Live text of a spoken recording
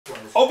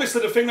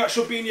Obviously, the thing that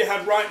should be in your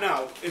head right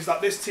now is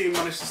that this team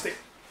managed to stick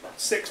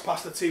 6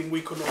 past a team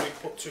we could only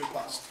put 2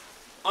 past.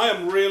 I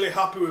am really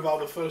happy with how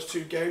the first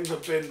 2 games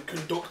have been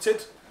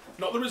conducted.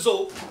 Not the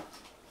result,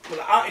 but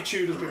the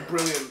attitude has been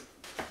brilliant.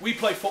 We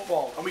play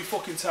football and we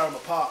fucking tear them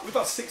apart. We've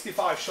had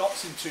 65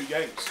 shots in 2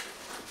 games.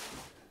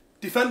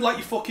 Defend like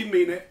you fucking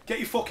mean it. Get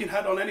your fucking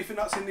head on anything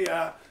that's in the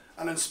air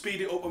and then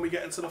speed it up when we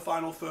get into the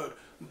final third.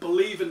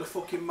 Believe in the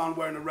fucking man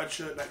wearing a red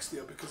shirt next to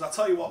you, because I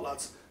tell you what,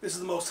 lads, this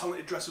is the most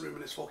talented dressing room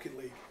in this fucking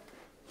league.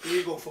 Here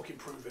you go, fucking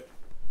prove it.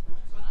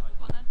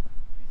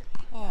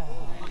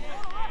 Oh.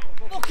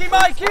 Lucky,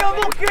 Mikey,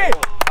 unlucky!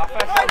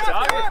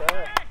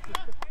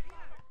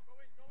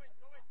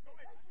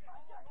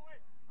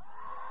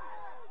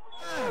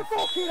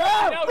 Fucking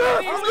hell!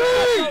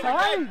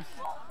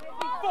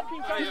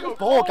 The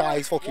ball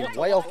guy's fucking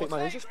way off it,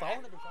 man. He's just fouling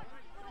every time.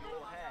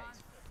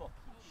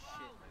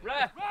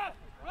 Ref!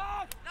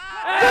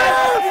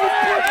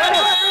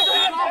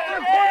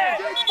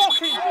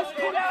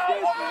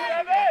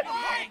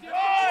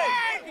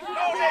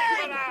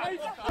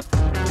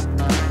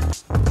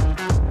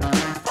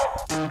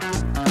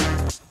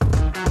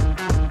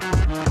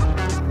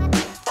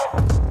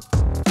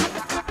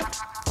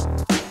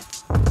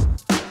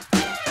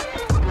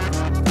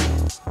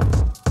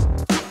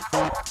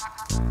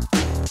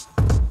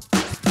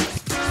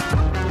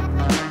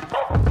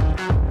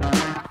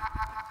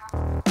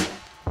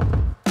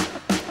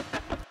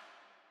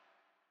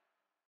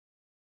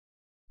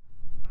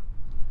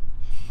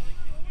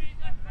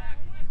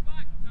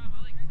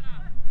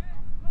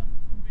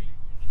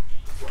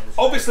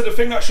 Obviously, the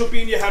thing that should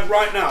be in your head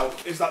right now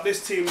is that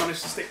this team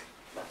managed to stick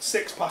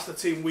 6 past a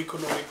team we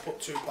could only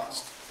put 2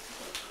 past.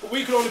 But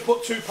we could only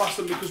put 2 past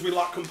them because we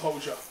lack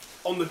composure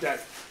on the day.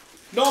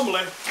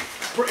 Normally,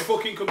 pretty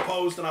fucking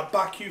composed, and I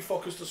back you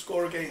fuckers to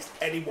score against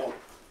anyone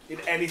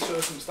in any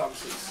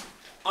circumstances.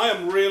 I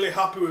am really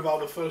happy with how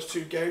the first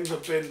 2 games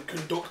have been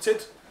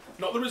conducted.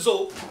 Not the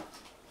result,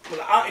 but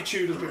the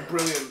attitude has been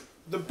brilliant.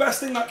 The best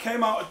thing that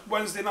came out of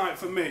Wednesday night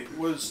for me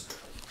was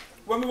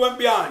when we went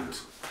behind.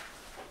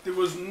 There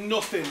was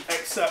nothing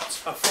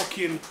except a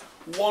fucking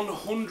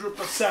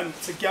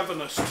 100%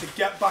 togetherness to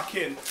get back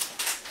in,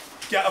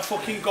 get a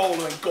fucking goal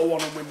and then go on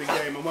and win the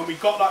game. And when we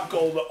got that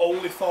goal, the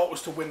only thought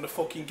was to win the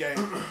fucking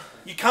game.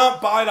 You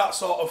can't buy that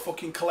sort of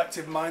fucking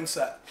collective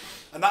mindset.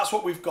 And that's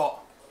what we've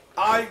got.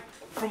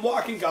 From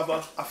what I can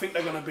gather, I think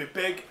they're going to be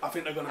big. I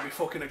think they're going to be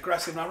fucking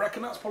aggressive. And I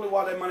reckon that's probably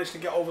why they managed to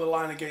get over the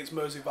line against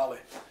Mersey Valley.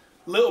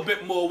 A little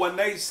bit more when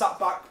they sat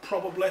back,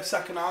 probably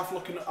second half,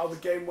 looking at how the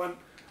game went.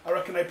 I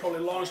reckon they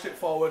probably launched it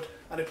forward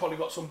and they probably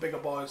got some bigger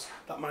boys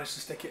that managed to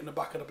stick it in the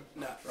back of the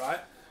net, right?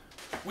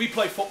 We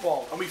play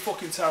football and we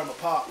fucking tear them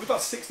apart. We've had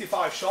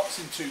 65 shots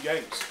in 2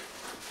 games.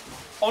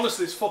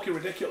 Honestly, it's fucking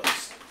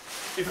ridiculous.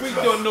 If we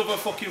do another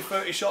fucking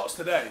 30 shots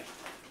today,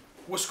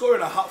 we're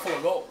scoring a hatful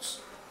of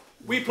goals.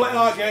 We play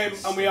our game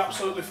and we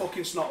absolutely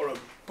fucking snotter them.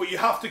 But you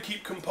have to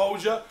keep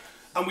composure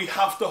and we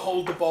have to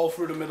hold the ball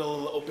through the middle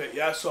a little bit,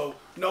 yeah? So,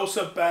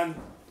 Nosa, Ben,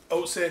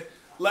 Otse,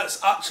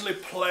 let's actually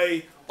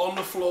play on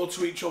the floor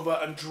to each other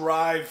and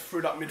drive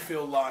through that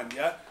midfield line,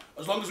 yeah?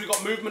 As long as we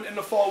got movement in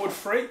the forward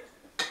 3,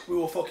 we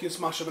will fucking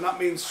smash them. And that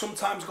means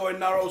sometimes going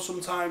narrow,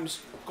 sometimes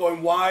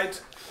going wide.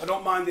 I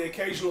don't mind the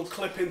occasional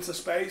clip into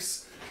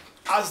space.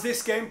 As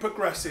this game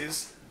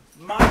progresses,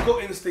 my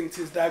gut instinct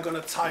is they're going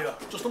to tire.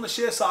 Just on the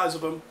sheer size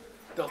of them,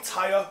 they'll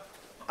tire,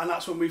 and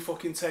that's when we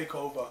fucking take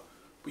over.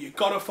 But you've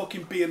got to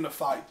fucking be in the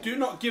fight. Do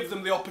not give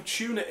them the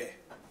opportunity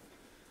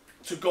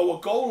to go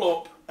a goal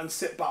up and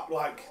sit back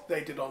like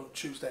they did on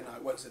Tuesday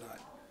night, Wednesday night.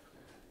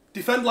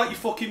 Defend like you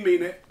fucking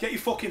mean it. Get your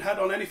fucking head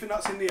on anything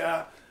that's in the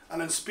air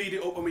and then speed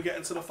it up when we get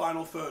into the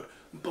final third.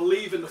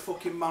 Believe in the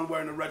fucking man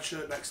wearing a red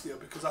shirt next to you,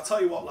 because I tell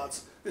you what,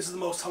 lads, this is the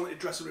most talented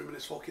dressing room in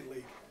this fucking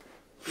league.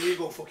 Here you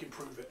go, fucking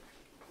prove it.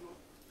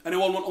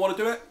 Anyone want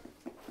to do it?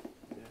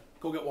 Yeah.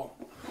 Go get one.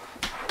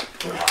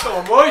 Come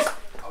on, boys!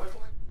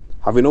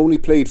 Having only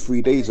played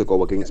 3 days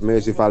ago against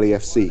Mersey Valley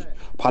FC,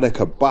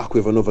 Paddock are back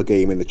with another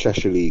game in the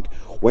Cheshire League.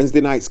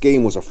 Wednesday night's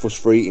game was a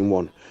frustrating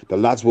one. The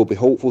lads will be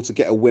hopeful to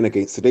get a win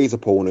against today's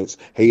opponents,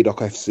 Haydock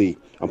FC,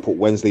 and put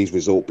Wednesday's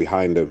result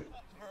behind them.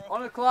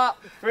 On a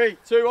clap. 3,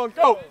 2, 1,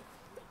 go!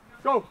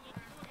 Go!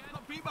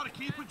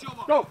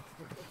 Go!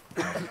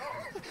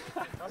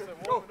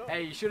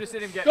 Hey, you should have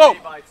seen him get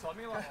beat by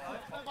Tommy last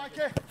night.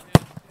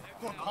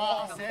 Good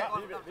pass,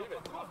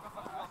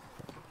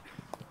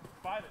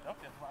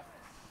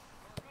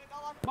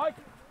 Mike!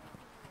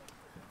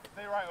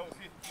 Stay right,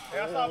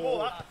 that's our ball,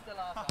 that.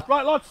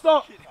 Right, lads,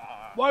 stop!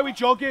 Why are we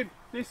jogging?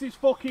 This is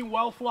fucking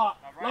well flat.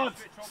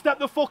 Lads, step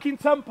the fucking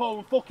tempo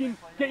and fucking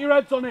get your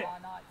heads on it.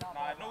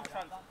 No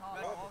chance.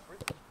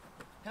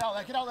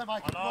 Get out there,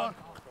 Mike. Come on.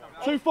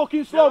 Too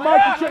fucking slow,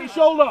 Mike, check your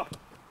shoulder.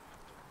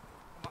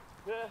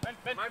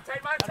 Man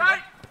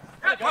tight!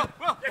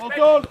 Well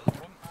done.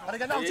 And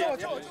again, now,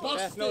 Joe. Well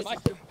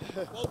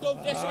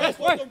done, yes,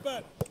 well done,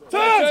 Ben.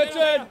 Turn! Is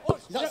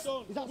that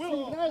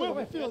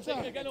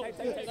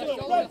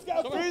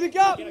Through the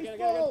gap!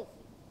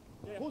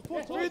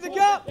 Through the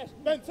gap!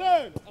 Ben,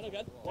 turn! And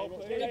again.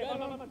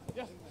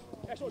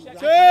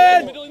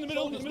 Turn! In the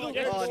middle.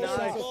 Oh,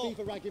 nice.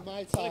 For ragging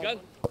my time. Again.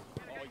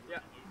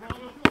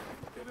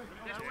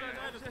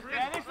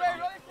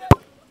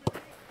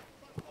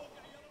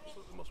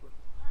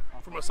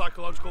 From a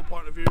psychological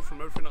point of view,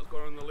 from everything that's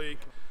going on in the league,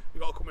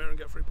 we've got to come here and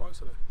get 3 points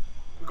today.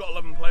 We've got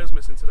 11 players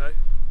missing today,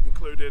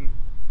 including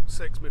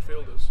 6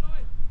 midfielders.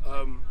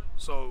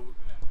 So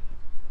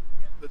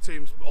the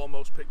team's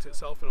almost picked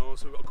itself, and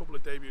so we've got a couple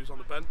of debuts on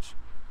the bench.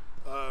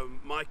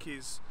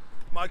 Mikey's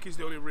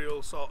the only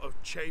real sort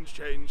of change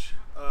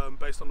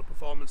based on the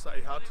performance that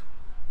he had.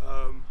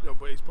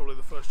 But he's probably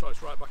the first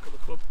choice right back at the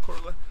club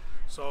currently.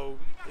 So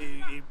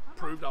he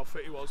proved how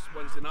fit he was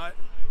Wednesday night.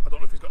 I don't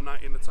know if he's got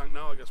 90 in the tank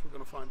now. I guess we're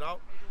going to find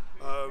out.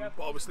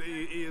 But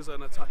obviously he is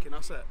an attacking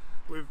asset.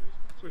 We've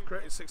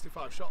created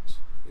 65 shots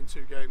in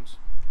 2 games.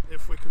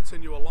 If we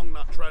continue along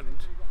that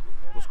trend,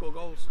 we'll score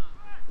goals.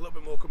 A little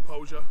bit more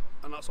composure,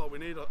 and that's all we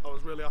need. I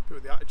was really happy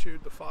with the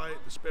attitude, the fight,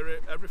 the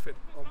spirit, everything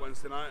on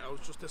Wednesday night. I was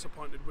just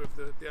disappointed with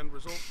the end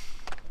result.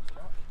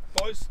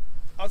 Boys,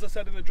 as I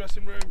said in the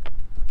dressing room,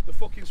 the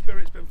fucking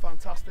spirit's been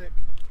fantastic.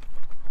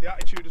 The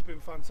attitude has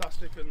been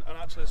fantastic, and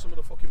actually some of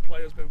the fucking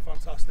players have been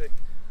fantastic,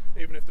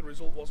 even if the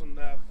result wasn't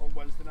there on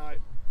Wednesday night.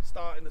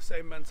 Starting the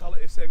same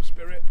mentality, same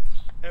spirit.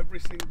 Every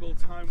single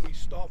time we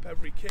stop,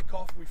 every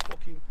kick-off, we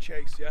fucking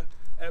chase, yeah?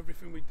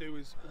 Everything we do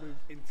is with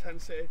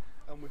intensity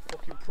and with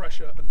fucking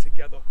pressure and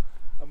together,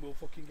 and we'll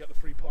fucking get the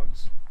 3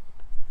 points.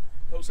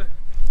 Don't say?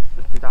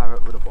 Just be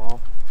direct with the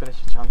ball, finish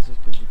your chances,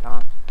 because we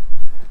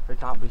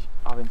can't be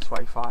having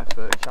 25,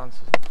 30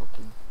 chances and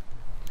fucking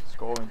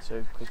scoring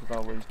 2, because we're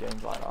going to lose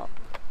games like that.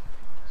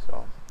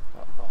 So,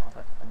 don't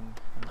have anything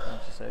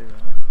to say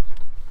really.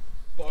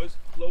 Boys,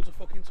 loads of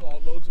fucking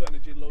talk, loads of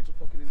energy, loads of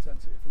fucking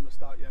intensity from the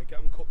start, yeah. Get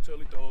them cooked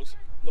early doors,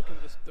 looking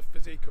at the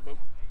physique of them.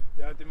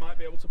 Yeah, they might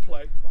be able to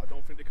play, but I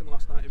don't think they can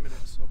last 90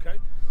 minutes, okay?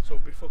 So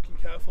be fucking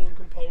careful and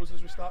composed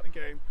as we start the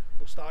game.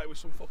 We'll start it with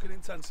some fucking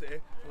intensity,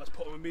 and let's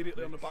put them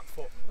immediately on the back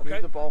foot, okay?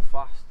 Move the ball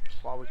fast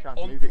while we can,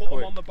 move it put quick.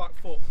 them on the back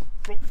foot,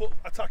 front foot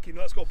attacking,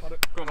 let's go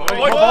Paddock. Go on,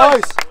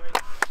 boys!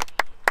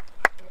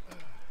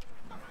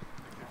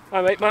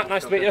 Hi mate, Matt,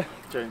 nice to meet you.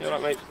 James. You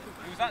alright mate?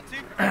 Who's that to?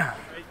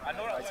 I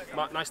know that.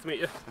 Matt, nice to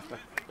meet you.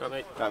 Alright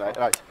mate?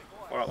 Right.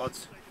 Alright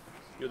lads,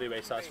 you're the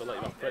away side so I'll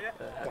let you off it.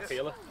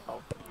 Wakila.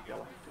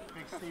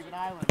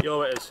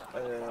 Yo it is.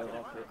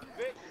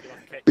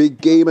 Big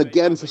game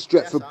again for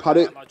Stretford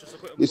Paddock.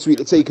 This week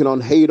they're taking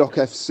on Haydock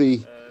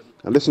FC.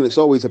 And listen, it's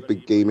always a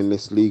big game in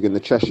this league, in the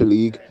Cheshire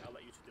League.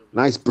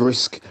 Nice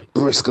brisk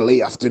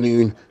late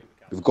afternoon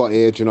we've got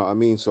here, do you know what I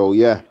mean? So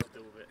yeah.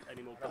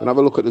 And have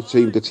a look at the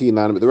team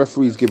line. But the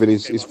referee's giving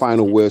his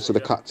final words to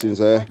the captains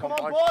there.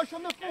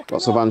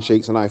 Lots of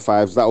handshakes and high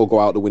fives. That will go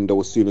out the window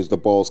as soon as the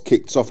ball's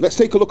kicked off. Let's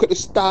take a look at the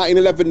starting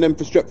 11 then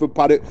for Stretford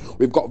Paddock.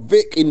 We've got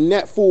Vic in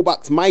net,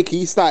 fullback.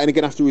 Mikey starting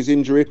again after his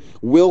injury.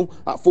 Will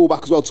at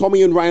fullback as well.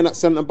 Tommy and Ryan at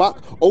centre back.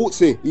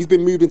 Oatsy, he's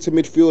been moved into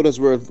midfield as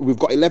we've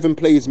got 11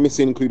 players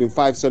missing, including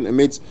 5 centre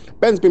mids.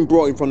 Ben's been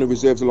brought in from the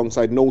reserves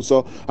alongside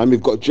Nosa, and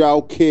we've got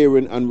Jao,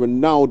 Kieran and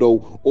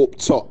Ronaldo up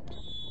top.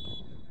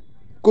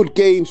 Good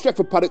game.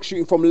 Stretford Paddock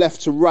shooting from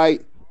left to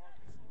right.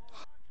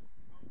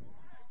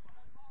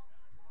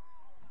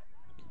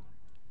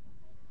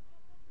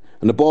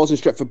 And the ball's in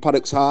Stretford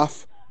Paddock's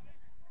half.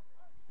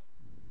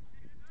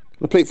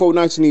 The plate forward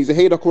nice and easy.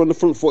 Haydock on the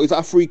front foot. Is that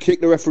a free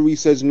kick? The referee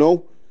says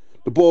no.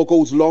 The ball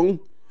goes long.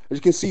 As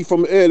you can see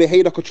from earlier,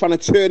 Haydock are trying to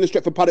turn the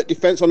Stretford Paddock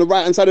defence on the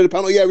right hand side of the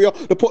penalty area.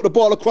 They put the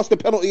ball across the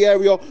penalty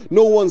area.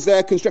 No one's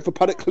there. Can Stretford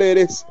Paddock clear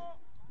this?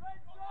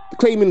 They're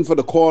claiming for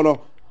the corner.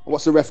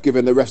 What's the ref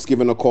giving? The ref's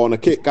giving a corner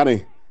kick, can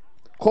he?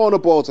 Corner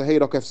ball to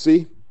Haydock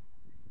FC.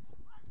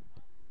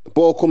 The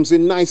ball comes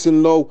in nice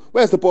and low.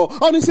 Where's the ball?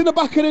 Oh, and it's in the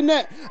back of the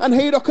net. And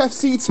Haydock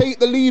FC take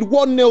the lead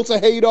 1-0 to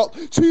Haydock.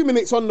 2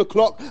 minutes on the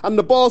clock. And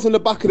the ball's in the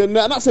back of the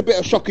net. And that's a bit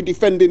of shocking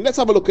defending. Let's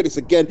have a look at this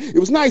again. It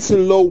was nice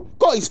and low.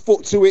 Got his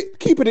foot to it.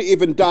 Keeper didn't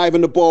even dive.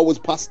 And the ball was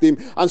past him.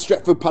 And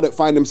Stretford Paddock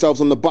find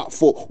themselves on the back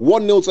foot.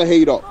 1-0 to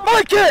Haydock.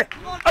 Mikey!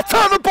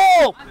 Attack the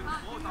ball!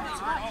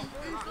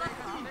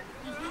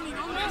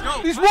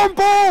 There's one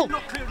ball!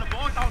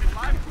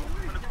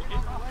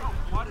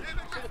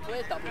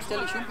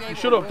 You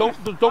should have. Don't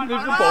leave the ball.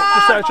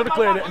 Just say I should have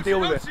cleared it and deal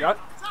with it, yeah?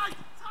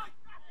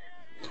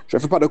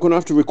 Stretford Paddock are going to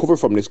have to recover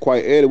from this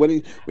quite early.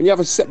 When you have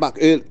a setback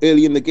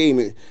early in the game,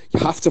 you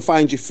have to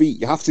find your feet.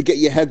 You have to get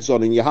your heads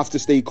on and you have to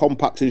stay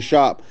compact and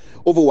sharp.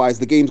 Otherwise,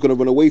 the game's going to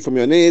run away from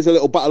you. And here's a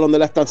little battle on the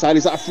left-hand side.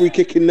 Is that a free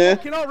kick in there?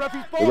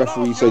 The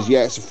referee says,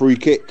 yeah, it's a free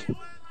kick.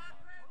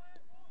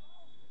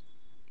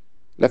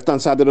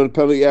 Left-hand side of the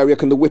penalty area,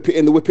 can they whip it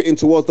in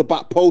towards the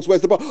back post? Where's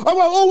the ball?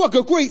 Oh,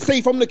 a great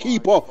save from the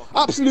keeper.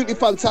 Absolutely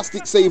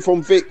fantastic save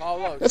from Vic.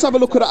 Let's have a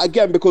look at that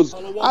again, because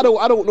I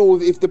don't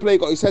know if the player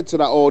got his head to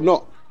that or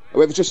not,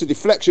 or if it's just a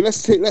deflection.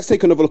 Let's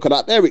take another look at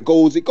that. There it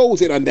goes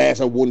in, and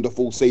there's a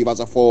wonderful save,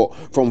 as I thought,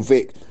 from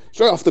Vic.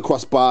 Straight off the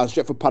crossbar,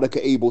 Stretford Paddock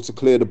are able to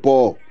clear the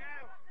ball.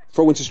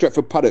 Throw into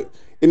Stretford Paddock.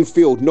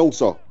 Infield,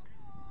 Nosa.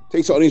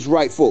 Takes it on his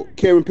right foot.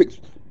 Kieran picks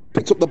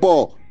up the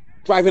ball.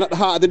 Driving at the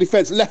heart of the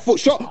defence. Left foot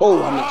shot.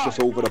 Oh, and that's just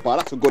over the bar.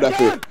 That's a good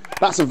effort.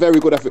 That's a very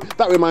good effort.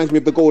 That reminds me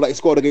of the goal that he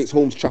scored against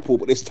Holmes Chapel,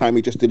 but this time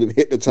he just didn't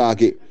hit the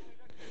target.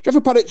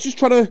 Stretford Paddock just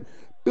trying to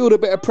build a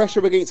bit of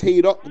pressure against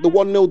Haydock. The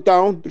 1-0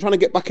 down. They're trying to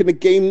get back in the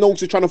game.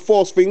 Noakes is trying to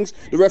force things.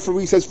 The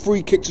referee says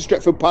free kick to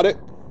Stretford Paddock.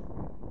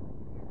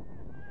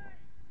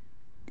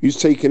 Who's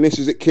taking this?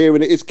 Is it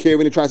Kieran? It is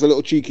Kieran. He tries a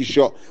little cheeky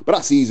shot, but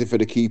that's easy for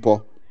the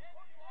keeper.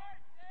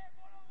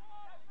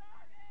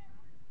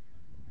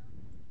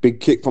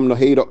 Big kick from the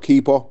Haydock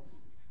keeper.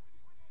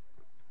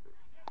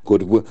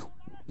 Good.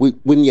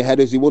 Win your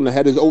headers. He won the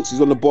headers. Oates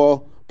is on the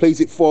ball. Plays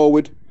it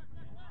forward.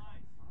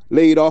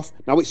 Laid off.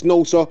 Now it's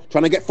Nosa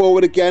trying to get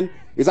forward again.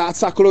 Is that a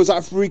tackle or is that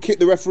a free kick?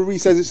 The referee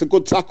says it's a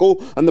good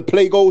tackle and the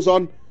play goes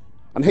on.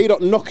 And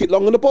Haydock knock it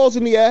long and the ball's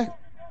in the air.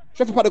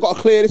 Stretford Paddock got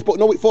to clear this, but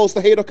no, it falls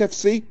to Haydock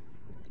FC.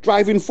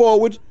 Driving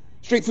forward,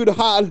 straight through the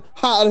heart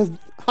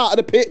of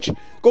the pitch. The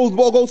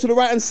ball goes to the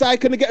right hand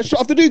side. Can they get a shot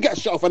off? They do get a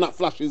shot off, and that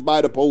flashes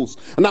by the post.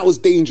 And that was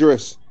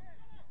dangerous.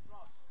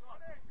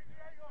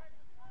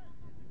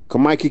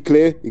 Can Mikey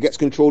clear? He gets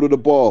control of the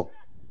ball.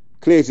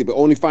 Clears it, but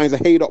only finds a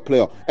Haydock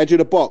player. Edge of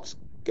the box.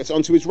 Gets it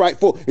onto his right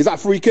foot. Is that a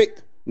free kick?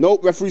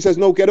 Nope. Referee says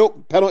no, get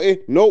up. Penalty.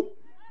 Nope.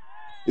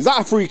 Is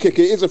that a free kick?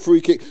 It is a free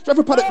kick.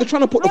 Stretford Paddock, they're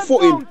trying to put the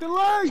foot in.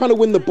 Trying to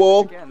win the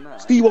ball.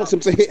 Steve wants them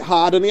to hit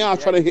hard, and they are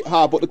trying to hit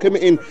hard, but they're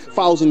committing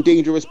fouls in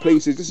dangerous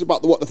places. This is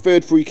about the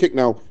third free kick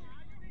now.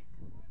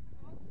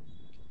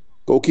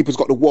 Goalkeeper's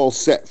got the wall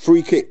set.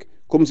 Free kick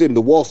comes in. The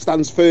wall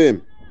stands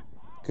firm.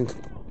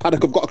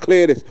 Paddock have got to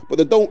clear this, but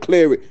they don't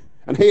clear it.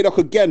 And Haydock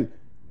again.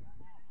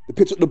 They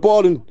pitch up the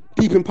ball and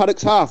deep in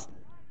Paddock's half.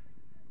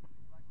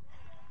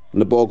 And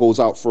the ball goes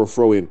out for a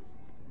throw-in.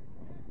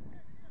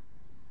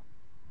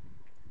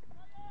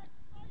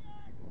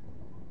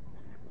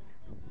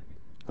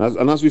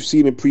 And as we've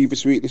seen in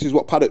previous week, this is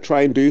what Paddock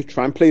try and do.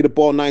 Try and play the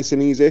ball nice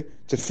and easy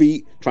to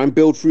feet. Try and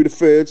build through the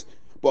thirds.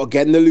 But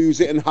again, they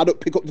lose it and Haddock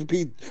pick up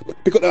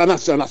and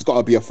that's got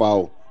to be a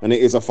foul. And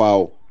it is a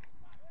foul.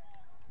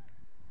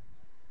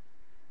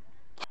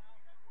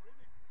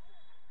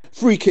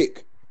 Free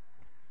kick.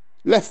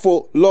 Left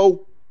foot,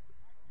 low.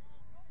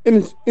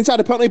 Inside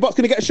the penalty box,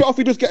 can he get a shot off?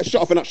 He does get a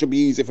shot off, and that should be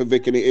easy for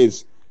Vic, and it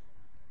is.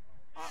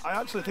 I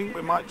actually think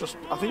we might just...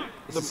 I think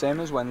it's the same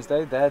as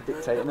Wednesday. They're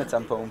dictating the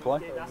tempo and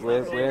play.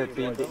 We're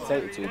being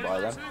dictated to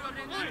by them.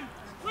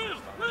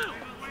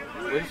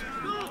 We're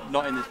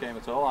not in this game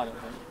at all, I don't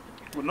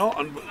think. We're not,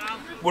 and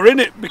we're in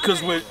it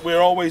because we're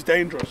always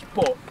dangerous.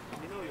 But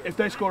if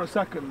they score a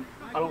second,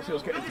 I don't see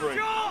us getting through.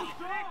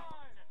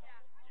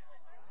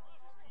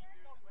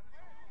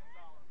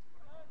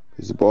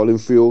 There's the ball in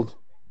field.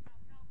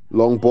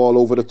 Long ball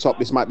over the top.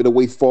 This might be the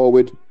way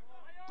forward.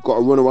 Got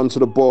a runner onto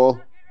the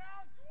ball.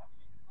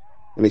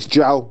 And it's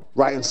Jow,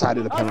 right inside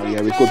of the penalty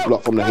area. Good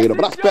block from the Haydock,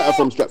 but that's better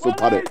from Stretford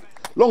Paddock.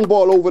 Long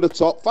ball over the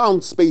top,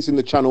 found space in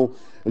the channel,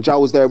 and Jow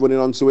was there running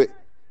onto it.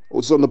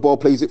 Also on the ball,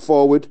 plays it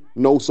forward.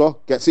 Nosa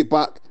gets it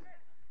back.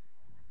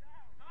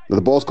 Now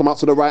the ball's come out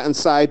to the right hand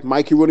side.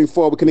 Mikey running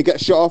forward. Can he get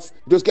a shot off?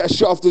 He does get a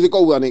shot off. Does it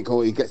go? And it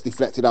gets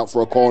deflected out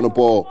for a corner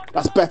ball.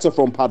 That's better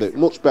from Paddock,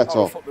 much better.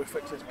 Oh, fuck, we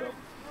fix this, Bill.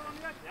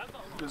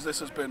 Because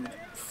this has been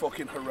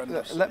fucking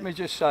horrendous. Let me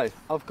just say,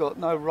 I've got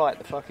no right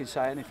to fucking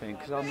say anything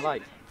because I'm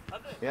late.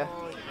 Yeah.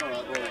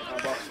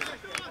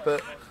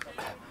 But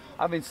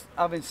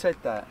having said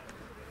that,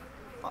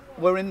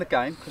 we're in the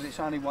game because it's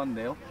only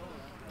 1-0.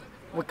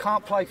 We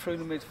can't play through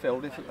the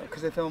midfield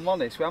because if I'm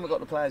honest, we haven't got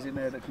the players in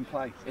there that can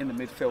play in the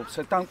midfield.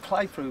 So don't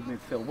play through the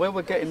midfield. Where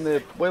we're getting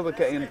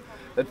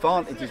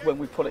advantage is when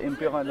we put it in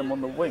behind them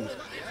on the wings.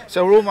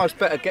 So we're almost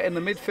better getting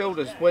the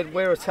midfielders when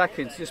we're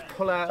attacking to just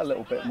pull out a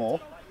little bit more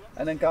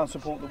and then go and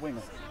support the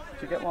winger.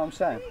 Do you get what I'm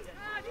saying?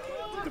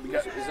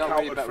 Is that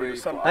really better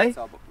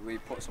we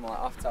put someone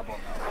like Aftab on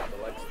now, like the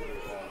legs to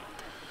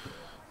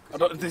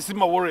do it? This is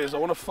my worry, is I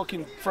want to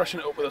fucking freshen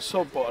it up with a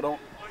sub, but I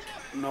don't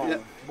know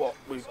what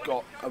we've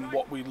got and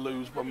what we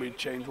lose when we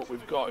change what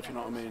we've got, if you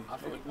know what I mean.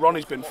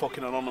 Ronnie's been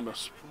fucking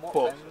anonymous, but...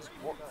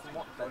 From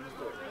what Ben's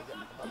doing,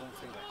 I don't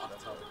think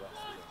Aftab's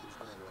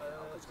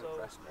going to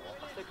press more.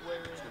 I think we're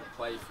going to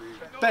play through...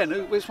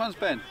 Ben, which one's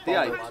Ben?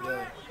 The 8?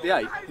 The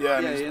 8? Yeah,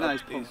 you know,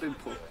 he's been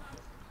put.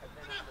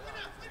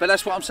 But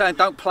that's what I'm saying.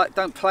 Don't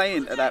play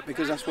into that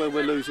because that's where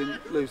we're losing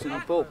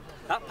the ball.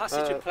 That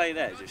passage of play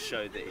there just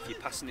showed that if you're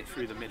passing it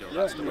through the middle,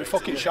 that's the way we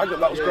fucking shagged it.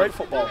 That was great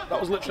football. That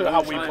was literally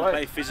how we played.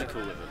 Play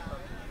physical with them.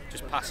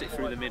 Just pass it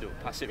through the middle,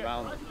 pass it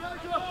round them.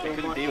 They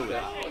couldn't deal with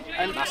it.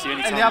 And that's the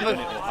only time they've done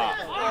it all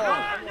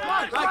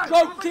hard.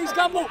 Go, Keys,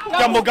 gamble.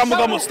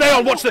 Gamble. Stay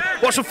on. Watch the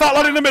fat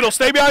lad in the middle.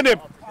 Stay behind him.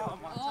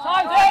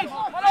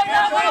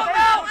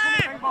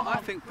 I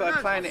think by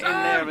playing it in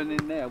there and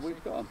in there,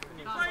 we've got them.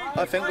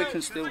 I think we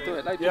can still do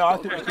it. Yeah, I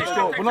think we can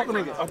still. We're not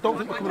going to. I don't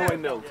think we're coming away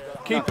nilled.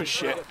 Keeper's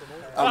shit.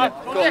 And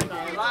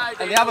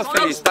the other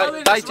thing is,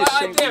 they just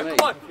seem to me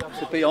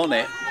to be on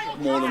it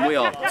more than we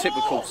are.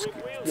 Typical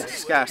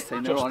Scouse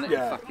team. They're on it.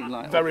 Fucking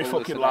like very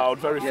fucking loud,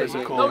 very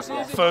physical.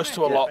 First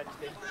to a lot.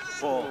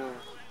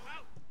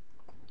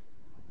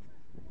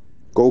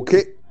 Goal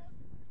kick.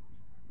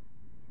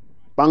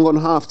 Bang on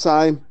half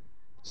time.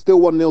 Still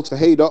 1-0 to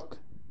Haydock.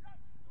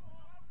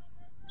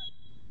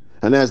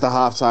 And there's the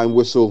half-time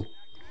whistle.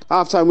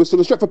 Half-time whistle.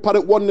 The Stretford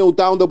Paddock 1-0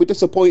 down. They'll be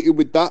disappointed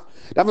with that.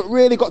 They haven't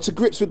really got to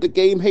grips with the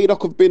game.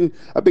 Haydock have been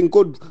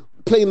good,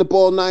 playing the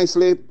ball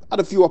nicely, had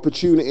a few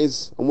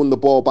opportunities and won the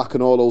ball back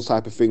and all those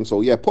type of things.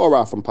 So yeah, poor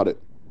half from Paddock.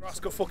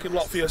 Ask a fucking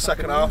lot for your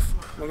second half.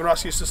 I'm going to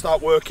ask you to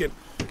start working.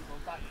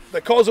 They're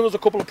causing us a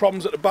couple of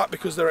problems at the back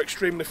because they're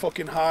extremely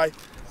fucking high.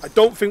 I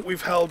don't think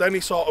we've held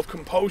any sort of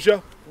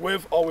composure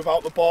with or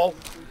without the ball,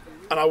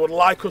 and I would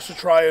like us to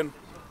try and...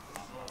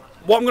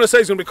 What I'm going to say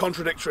is going to be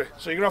contradictory,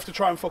 so you're going to have to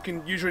try and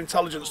fucking use your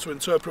intelligence to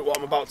interpret what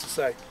I'm about to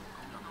say.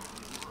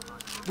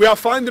 We are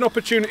finding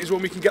opportunities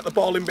when we can get the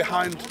ball in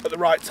behind at the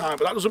right time,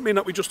 but that doesn't mean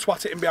that we just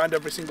twat it in behind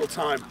every single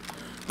time.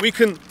 We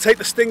can take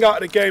the sting out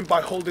of the game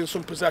by holding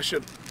some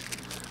possession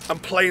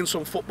and playing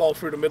some football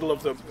through the middle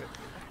of them.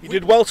 You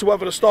did well to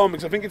weather the storm,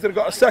 because I think if they'd have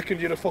got a second,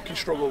 you'd have fucking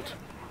struggled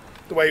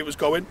the way it was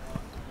going.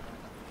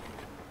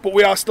 But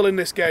we are still in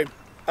this game,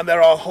 and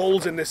there are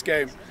holes in this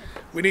game.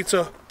 We need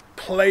to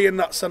play in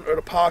that centre of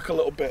the park a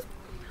little bit.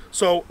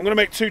 So I'm going to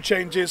make 2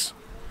 changes.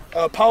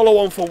 Paolo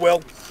on for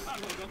Will,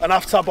 and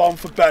Aftab on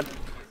for Ben.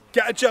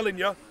 Get a gel in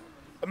you,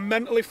 and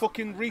mentally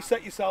fucking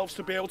reset yourselves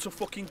to be able to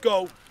fucking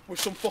go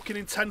with some fucking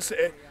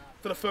intensity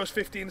for the first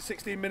 15 to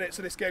 16 minutes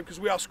of this game, because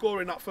we are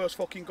scoring that first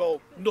fucking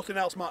goal. Nothing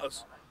else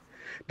matters.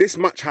 This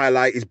match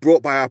highlight is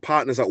brought by our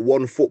partners at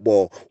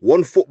OneFootball.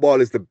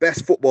 OneFootball is the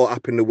best football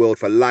app in the world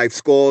for live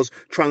scores,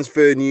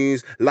 transfer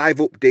news, live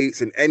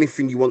updates, and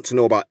anything you want to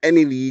know about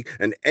any league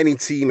and any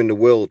team in the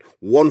world.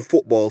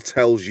 OneFootball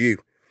tells you.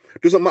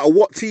 Doesn't matter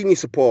what team you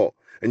support,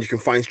 and you can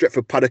find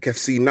Stretford Paddock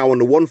FC now on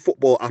the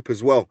OneFootball app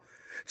as well.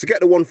 To get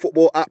the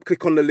OneFootball app,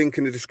 click on the link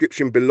in the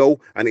description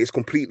below, and it's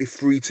completely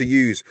free to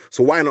use.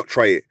 So why not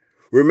try it?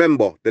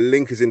 Remember, the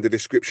link is in the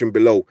description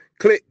below.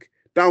 Click,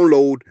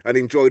 download and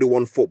enjoy the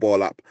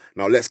OneFootball app.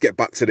 Now let's get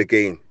back to the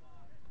game.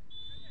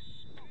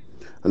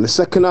 And the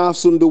second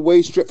half's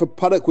underway. Stretford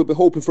Paddock will be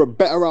hoping for a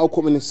better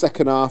outcome in the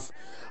second half,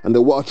 and they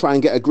want to try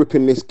and get a grip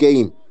in this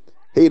game.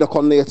 Haydock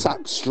on the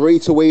attack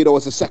straight away though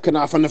as the second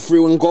half, and the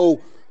through and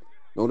goal.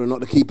 No, not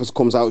the keeper's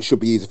comes out. It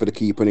should be easy for the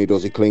keeper, and he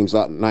does. He claims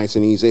that nice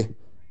and easy.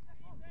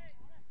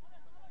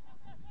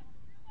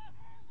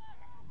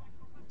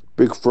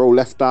 Big throw,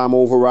 left arm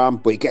over arm,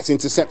 but he gets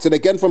intercepted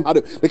again from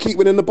Paddock. They keep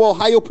winning the ball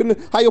high up in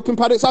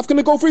Paddock's half. Going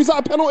to go for, is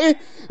that a penalty?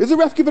 Is the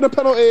ref giving a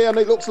penalty? And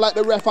it looks like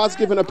the ref has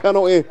given a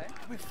penalty.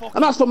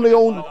 And that's from their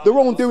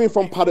own doing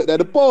from Paddock there.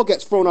 The ball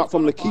gets thrown out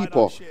from the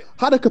keeper.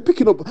 Haddock are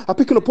picking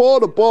up all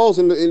the balls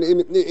in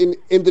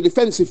the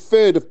defensive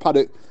third of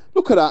Paddock.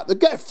 Look at that. They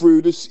get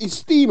through. He's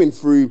steaming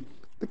through.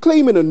 They're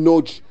claiming a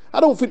nudge. I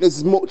don't think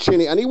there's much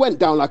in it, and he went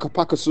down like a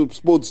pack of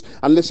spuds.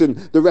 And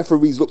listen, the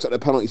referees looked at the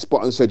penalty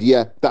spot and said,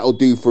 yeah, that'll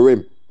do for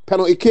him.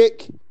 Penalty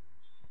kick,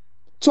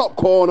 top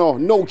corner,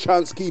 no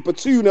chance, keeper.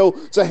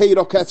 2-0 to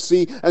Haydock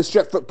FC, and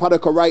Stretford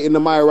Paddock are right in the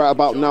mire right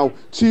about now.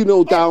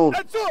 2-0 down.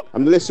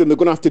 And listen, they're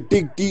going to have to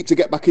dig deep to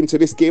get back into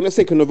this game. Let's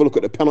take another look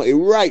at the penalty.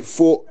 Right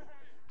foot,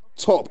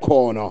 top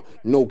corner,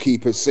 no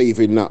keeper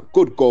saving that.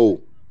 Good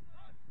goal.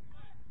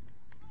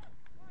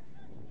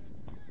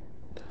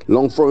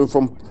 Long throwing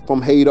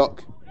from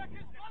Haydock.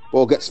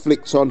 Ball gets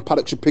flicked on.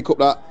 Paddock should pick up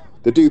that.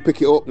 They do pick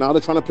it up. Now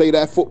they're trying to play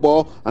their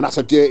football, and that's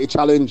a dirty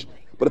challenge.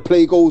 But the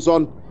play goes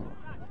on,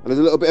 and there's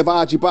a little bit of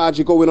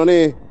argy-bargy going on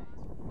here.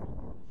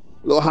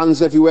 Little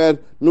hands everywhere.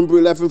 Number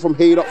 11 from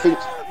Haydock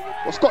thinks,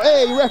 what's got?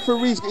 Hey,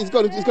 referees, he's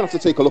gonna have to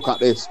take a look at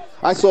this.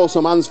 I saw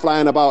some hands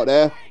flying about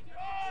there.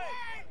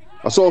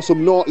 I saw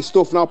some naughty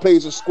stuff. Now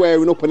players are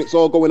squaring up, and it's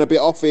all going a bit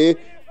off here.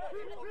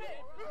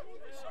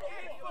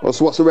 Well,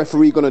 so what's the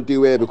referee going to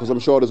do here? Because I'm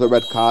sure there's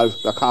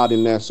a card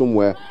in there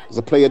somewhere. There's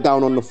a player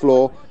down on the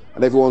floor,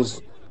 and everyone's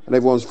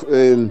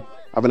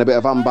having a bit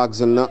of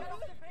handbags and that.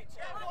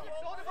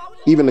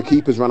 Even the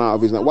keeper's run out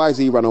of his net. Why has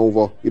he run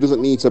over? He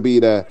doesn't need to be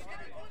there.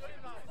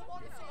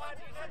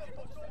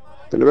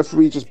 I think the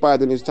referee just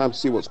biding his time to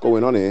see what's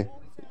going on here.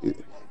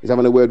 He's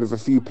having a word with a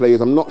few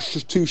players. I'm not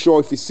too sure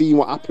if he's seen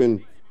what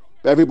happened,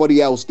 but everybody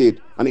else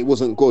did, and it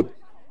wasn't good.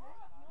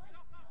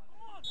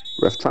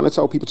 Ref trying to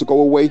tell people to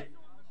go away,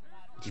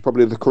 which is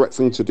probably the correct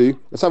thing to do.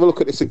 Let's have a look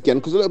at this again,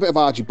 because a little bit of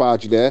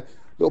argy-bargy there.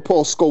 Little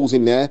Paul Scholes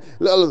in there.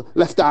 Little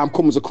left arm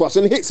comes across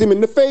and hits him in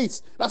the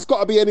face. That's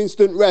got to be an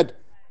instant red.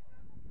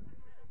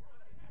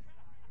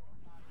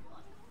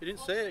 He didn't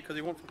say it because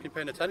he wasn't fucking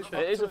paying attention.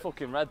 It is a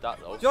fucking red, that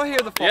though. Did you hear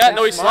the fucking... Yeah,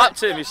 no, he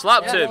slapped him. He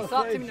slapped him.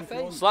 Slapped him in the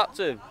face. Slapped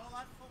him.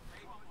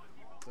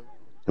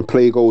 And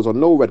play goes on.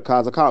 No red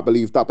cards. I can't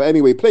believe that. But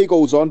anyway, play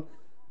goes on.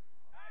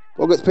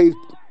 Ball gets played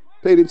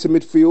into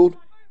midfield.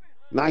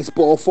 Nice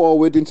ball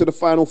forward into the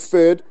final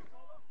third.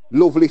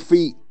 Lovely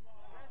feet.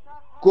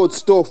 Good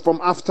stuff from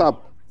Aftab.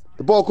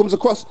 The ball comes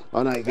across.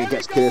 Oh no, it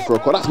gets cleared for a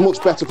corner. That's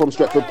much better from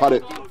Stretford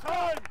Paddock.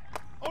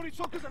 Only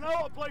took us an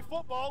hour to play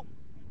football.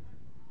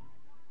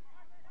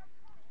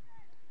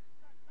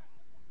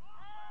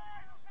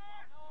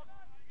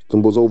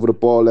 Stumbles over the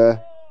ball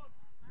there.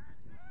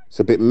 It's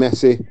a bit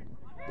messy.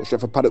 But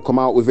Stretford Paddock come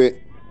out with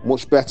it.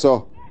 Much better.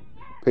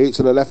 Play it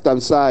to the left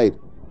hand side.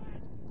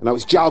 Now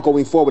it's Jal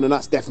going forward, and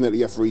that's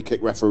definitely a free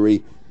kick,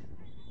 referee.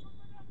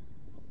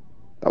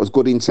 That was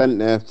good intent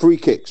there. Free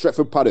kick,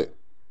 Stretford Paddock.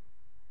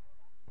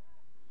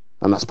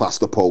 And that's past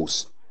the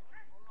post.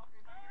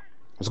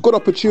 It's a good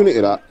opportunity,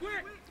 that.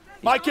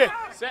 Mikey,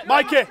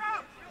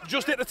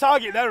 just hit the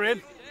target, they're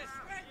in.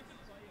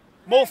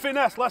 More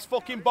finesse, less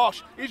fucking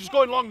bosh. He's just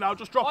going long now,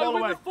 just drop all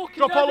the way.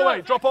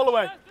 Drop all the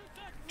way.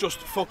 Just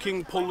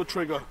fucking pull the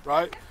trigger,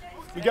 right?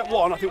 We get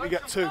one, I think we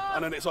get two,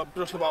 and then it's like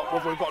just about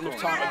whether we've got enough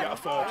time to get a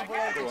third.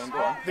 Go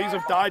on. These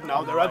have died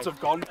now, their heads have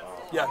gone.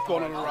 Yeah,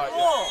 going on the right.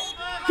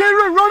 Yeah.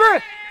 Kieran,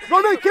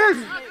 run it,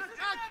 kid!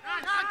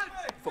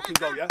 Fucking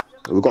go, yeah?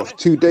 We've got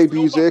 2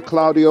 debuts here.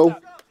 Claudio,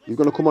 he's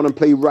going to come on and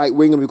play right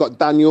wing, and we've got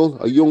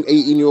Daniel, a young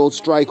 18-year-old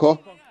striker.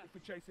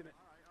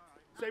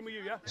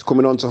 He's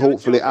coming on to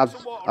hopefully add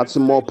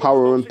some more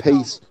power and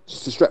pace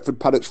to Stretford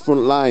Paddock's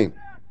front line.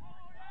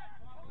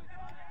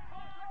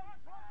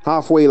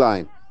 Halfway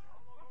line.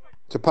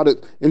 To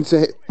Paddock,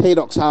 into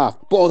Haydock's half.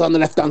 Ball on the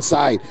left-hand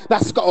side.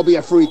 That's got to be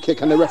a free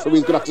kick, and the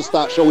referee's going to have to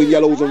start showing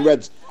yellows and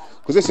reds,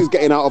 because this is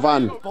getting out of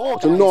hand.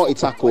 It's a naughty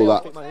tackle,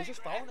 that.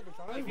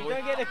 If you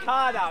don't get the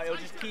card out, it'll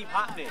just keep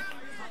happening.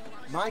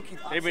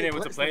 They've been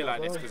able to play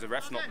like this because the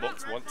ref's not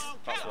booked once.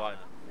 That's why.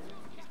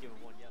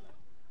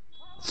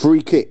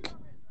 Free kick.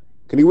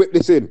 Can he whip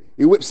this in?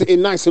 He whips it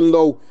in nice and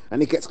low,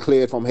 and it gets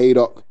cleared from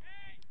Haydock.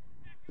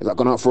 Is that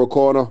gone out for a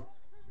corner?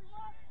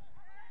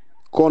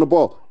 Corner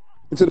ball.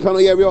 Into the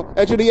penalty area,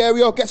 edge of the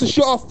area, gets a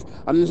shot off,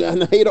 and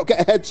Haydock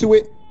get ahead to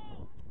it.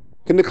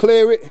 Can they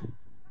clear it?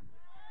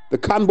 They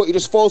can, but he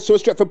just falls to a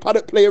Stretford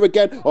Paddock player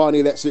again. Oh, and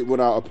he lets it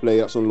run out of play.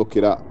 That's unlucky,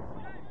 that.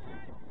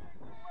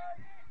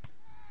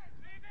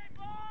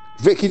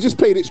 Vic, he just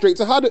played it straight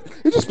to Haddock.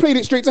 He just played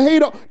it straight to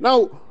Haydock.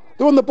 Now,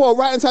 they're on the ball,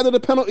 right inside of the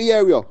penalty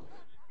area.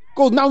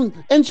 Goes now,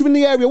 entering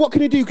the area. What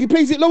can he do? He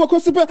plays it low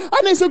across the ball,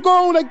 and it's a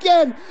goal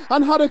again.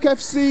 And Haydock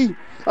FC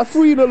are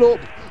 3-0 up,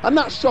 and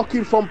that's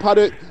shocking from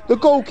Paddock. The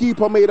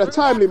goalkeeper made a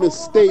timely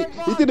mistake.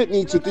 He didn't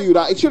need to do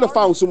that. He should have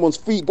found someone's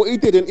feet, but he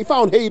didn't. He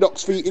found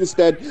Haydock's feet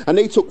instead, and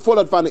they took full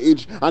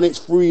advantage, and it's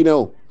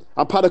 3-0.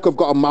 And Paddock have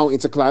got a mountain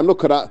to climb.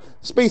 Look at that.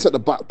 Space at the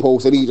back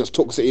post, and he just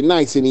tucks it in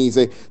nice and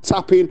easy.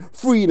 Tapping,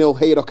 3-0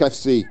 Haydock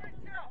FC.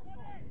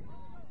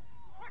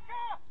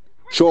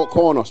 Short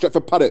corner,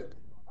 Stretford Paddock.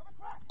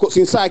 Cuts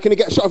inside, can he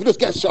get shot off? He just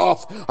gets shot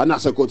off, and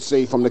that's a good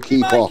save from the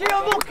keeper. Was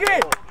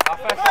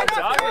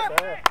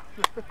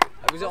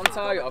it on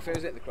target, or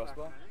was it the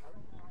crossbar?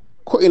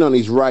 Cutting on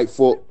his right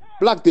foot,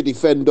 blagged the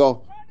defender.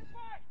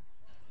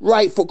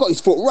 Right foot, got his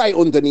foot right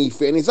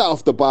underneath it, and he's out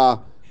off the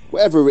bar.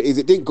 Whatever it is,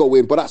 it didn't go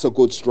in, but that's a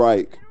good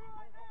strike.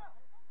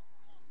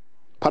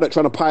 Paddock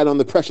trying to pile on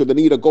the pressure. They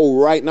need a goal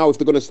right now if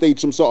they're going to stage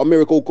some sort of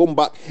miracle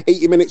comeback.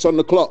 80 minutes on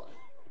the clock.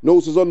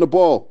 Noses on the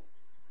ball.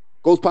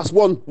 Goes past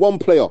one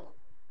player.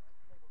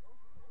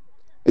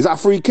 Is that a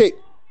free kick?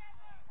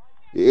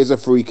 It is a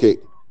free kick.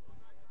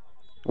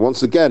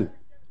 Once again,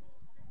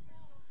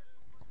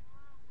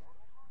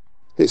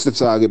 hits the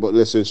target, but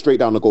listen, straight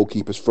down the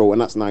goalkeeper's throat,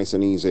 and that's nice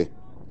and easy.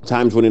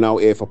 Time's running out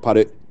here for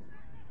Paddock.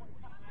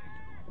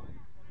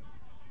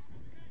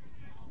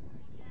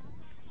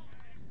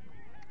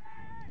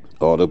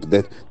 Oh,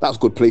 that's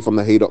good play from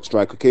the Haydock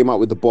striker. Came out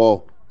with the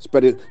ball,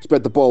 spread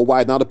the ball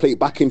wide. Now they play it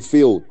back in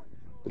field.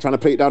 They're trying to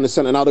play it down the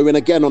centre. Now they're in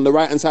again on the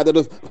right-hand side of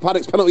the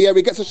Paddock's penalty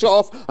area. Gets a shot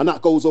off, and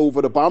that goes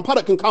over the bar. And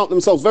Paddock can count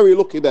themselves very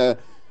lucky there.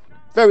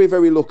 Very,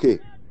 very lucky.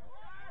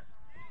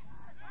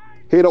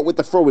 Haydock with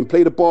the throw-in.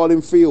 Play the ball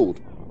in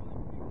field.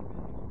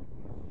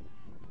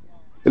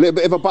 A little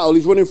bit of a battle.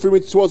 He's running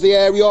through towards the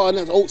area, and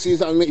that's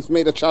Oatsy's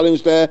made a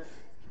challenge there.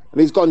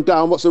 And he's gone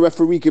down. What's the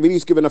referee giving?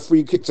 He's giving a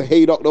free kick to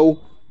Haydock, though.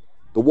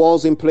 The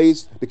wall's in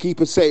place. The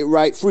keeper set it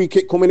right. Free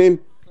kick coming in.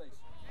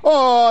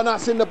 Oh, and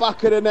that's in the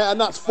back of the net, and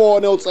that's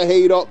 4-0 to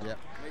Haydock. Yep.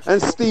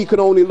 And Steve can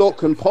only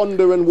look and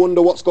ponder and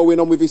wonder what's going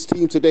on with his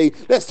team today.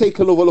 Let's take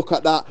another look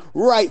at that.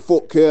 Right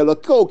foot curler,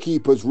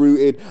 goalkeeper's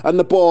rooted, and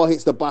the ball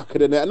hits the back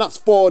of the net, and that's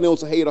 4-0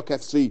 to Haydock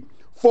FC.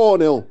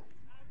 4-0.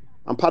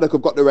 And Paddock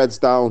have got the Reds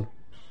down.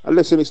 And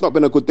listen, it's not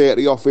been a good day at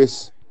the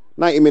office.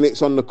 90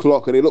 minutes on the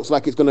clock, and it looks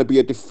like it's going to be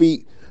a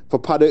defeat for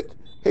Paddock.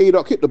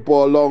 Haydock hit the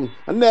ball long,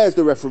 and there's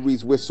the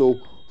referee's whistle.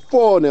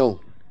 4-0.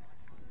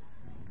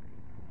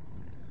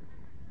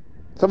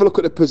 Let's have a look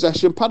at the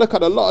possession. Paddock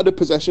had a lot of the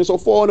possession, so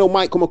 4-0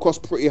 might come across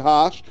pretty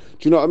harsh. Do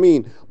you know what I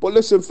mean? But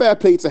listen, fair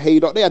play to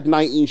Haydock. They had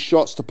 19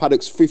 shots to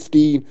Paddock's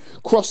 15.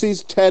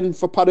 Crosses, 10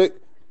 for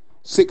Paddock,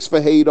 6 for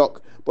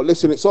Haydock. But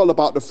listen, it's all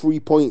about the 3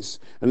 points.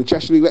 And in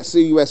Cheshire League, let's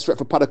see where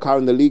Stretford Paddock are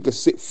in the league. They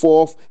sit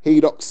 4th,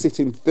 Haydock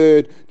sitting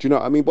 3rd. Do you know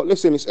what I mean? But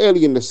listen, it's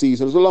early in the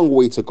season. There's a long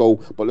way to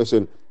go. But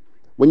listen,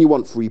 when you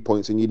want 3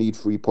 points and you need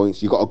 3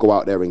 points, you got to go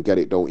out there and get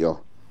it, don't you?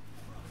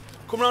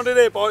 Come round in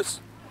here, boys.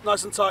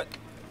 Nice and tight.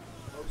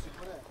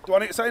 Do I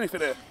need to say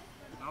anything here?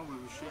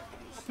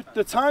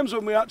 The times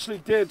when we actually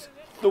did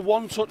the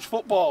one-touch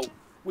football,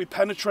 we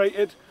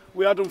penetrated,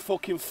 we had them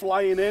fucking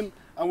flying in,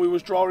 and we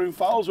was drawing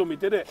fouls when we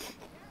did it.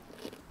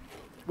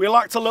 We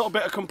lacked a little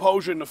bit of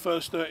composure in the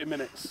first 30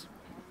 minutes.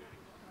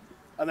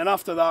 And then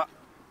after that,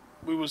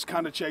 we was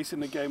kind of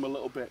chasing the game a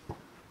little bit.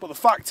 But the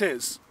fact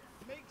is,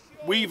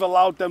 We've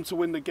allowed them to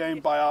win the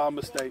game by our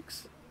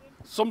mistakes.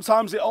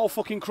 Sometimes it all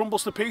fucking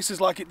crumbles to pieces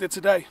like it did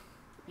today.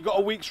 You've got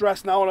a week's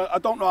rest now, and I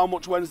don't know how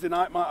much Wednesday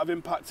night might have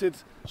impacted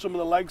some of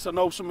the legs. I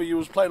know some of you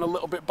was playing a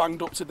little bit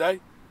banged up today,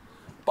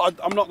 but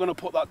I'm not going to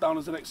put that down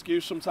as an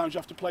excuse. Sometimes you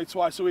have to play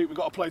twice a week. We've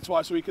got to play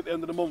twice a week at the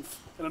end of the month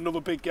in another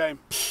big game.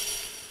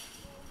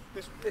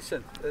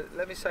 Listen,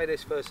 let me say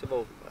this first of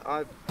all.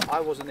 I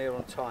wasn't here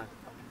on time.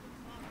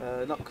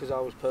 Not because I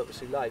was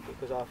purposely late, but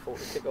because I thought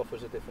the kick-off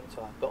was a different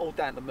time. But all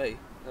down to me.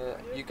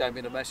 You gave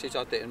me the message,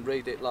 I didn't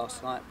read it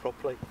last night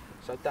properly,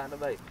 so down to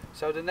me.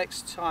 So the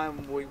next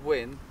time we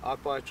win, I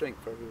buy a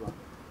drink for everyone.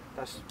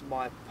 That's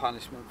my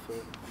punishment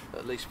for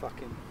at least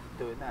fucking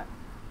doing that.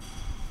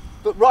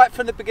 But right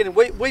from the beginning,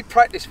 we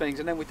practice things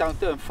and then we don't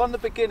do them. From the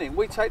beginning,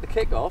 we take the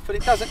kick off and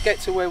it doesn't get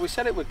to where we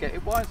said it would get.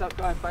 It winds up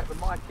going back to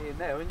Mikey in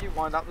there and you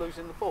wind up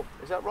losing the ball.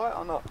 Is that right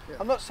or not? Yeah.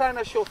 I'm not saying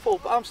that's your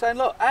fault, but I'm saying,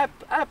 look,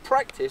 our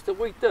practice that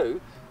we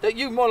do, that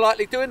you more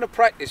likely do in the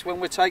practice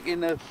when we're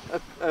taking a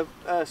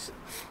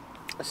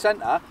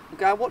centre and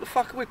going, what the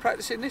fuck are we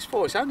practicing this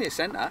for? It's only a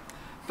centre.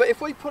 But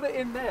if we put it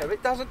in there,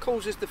 it doesn't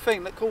cause us the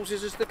thing that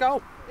causes us the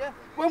goal. Yeah.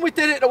 When we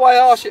did it the way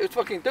I asked you to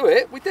fucking do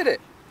it, we did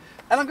it.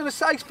 And I'm going to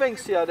say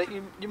things to you that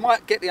you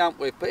might get the hump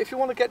with, but if you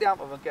want to get the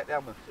hump with them, get the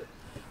hump with them.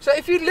 So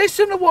if you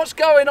listen to what's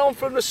going on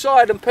from the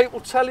side and people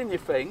telling you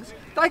things,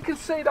 they can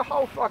see the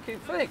whole fucking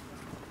thing.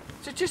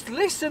 So just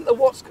listen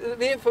to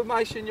the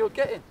information you're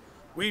getting.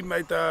 We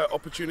made their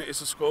opportunities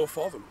to score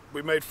for them.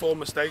 We made 4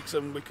 mistakes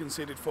and we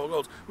conceded 4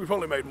 goals. We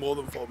probably made more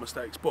than 4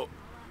 mistakes, but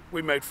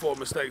we made 4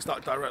 mistakes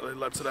that directly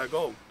led to their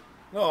goal.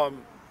 No,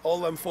 all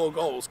them 4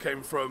 goals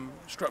came from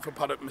Stretford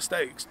Paddock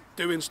mistakes,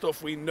 doing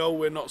stuff we know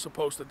we're not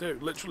supposed to do,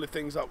 literally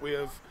things that we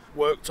have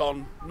worked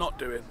on not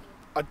doing.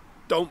 I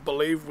don't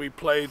believe we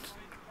played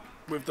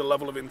with the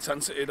level of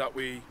intensity that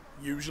we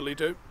usually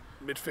do.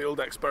 Midfield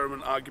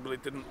experiment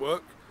arguably didn't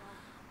work.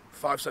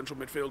 5 central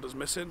midfielders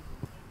missing.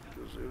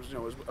 It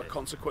was a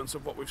consequence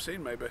of what we've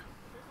seen maybe.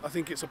 I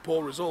think it's a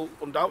poor result,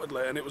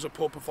 undoubtedly, and it was a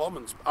poor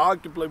performance.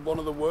 Arguably one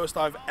of the worst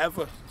I've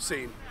ever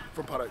seen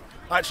from Paddock.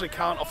 I actually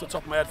can't, off the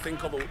top of my head,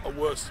 think of a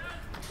worse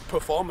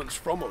performance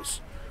from us,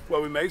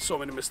 where we made so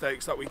many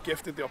mistakes that we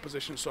gifted the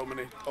opposition so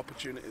many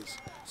opportunities.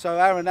 So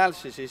our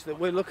analysis is that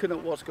we're looking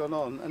at what's gone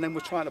on, and then we're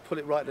trying to put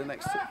it right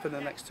for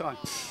the next time.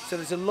 So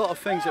there's a lot of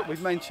things that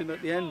we've mentioned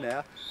at the end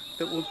now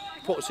that will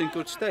put us in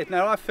good stead.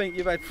 Now I think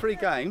you've had 3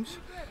 games.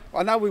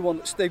 I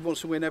know Steve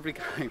wants to win every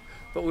game,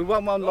 but we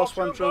won 1, lost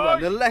 1, drew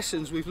 1. The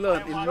lessons we've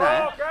learnt in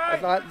that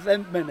are like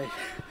them many.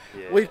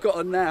 Yeah. We've got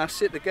to now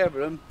sit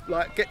together and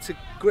get to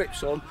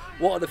grips on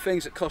what are the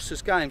things that cost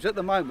us games. At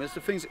the moment,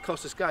 the things that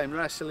cost us games are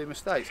our silly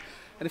mistakes.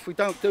 And if we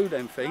don't do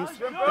them things,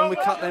 then we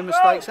cut them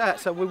mistakes out.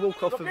 So we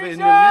walk off of being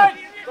 0-0.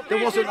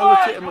 There wasn't a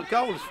legitimate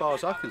goal as far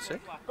as I can see.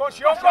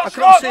 I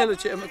can't see a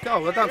legitimate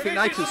goal. I don't think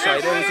they can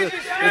say there was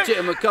a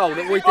legitimate goal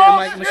that we didn't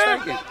make a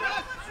mistake in.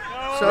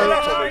 So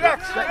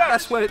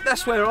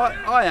that's where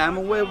I am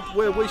and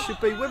where we should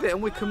be with it,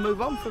 and we can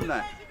move on from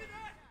that.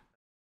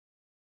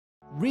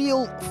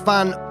 Real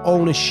fan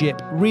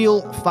ownership,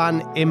 real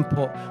fan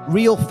input,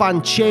 real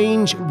fan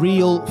change,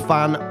 real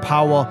fan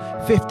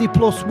power. 50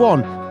 plus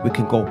 1, we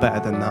can go better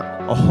than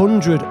that.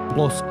 100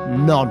 plus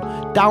none.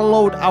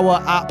 Download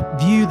our app,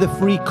 view the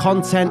free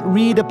content,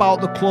 read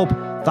about the club,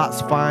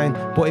 that's fine.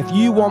 But if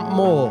you want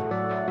more,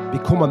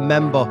 become a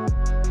member.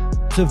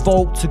 To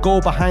vote, to go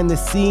behind the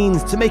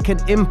scenes, to make an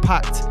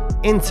impact,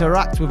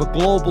 interact with a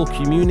global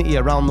community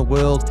around the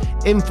world,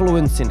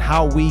 influencing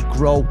how we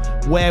grow,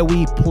 where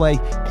we play,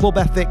 club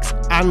ethics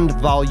and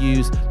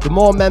values. The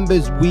more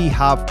members we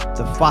have,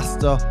 the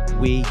faster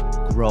we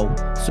grow.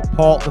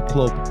 Support the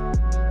club,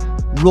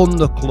 run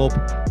the club,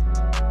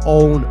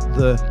 own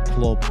the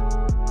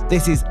club.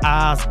 This is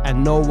ours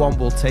and no one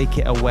will take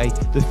it away.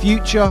 The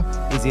future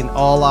is in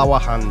all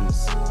our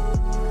hands.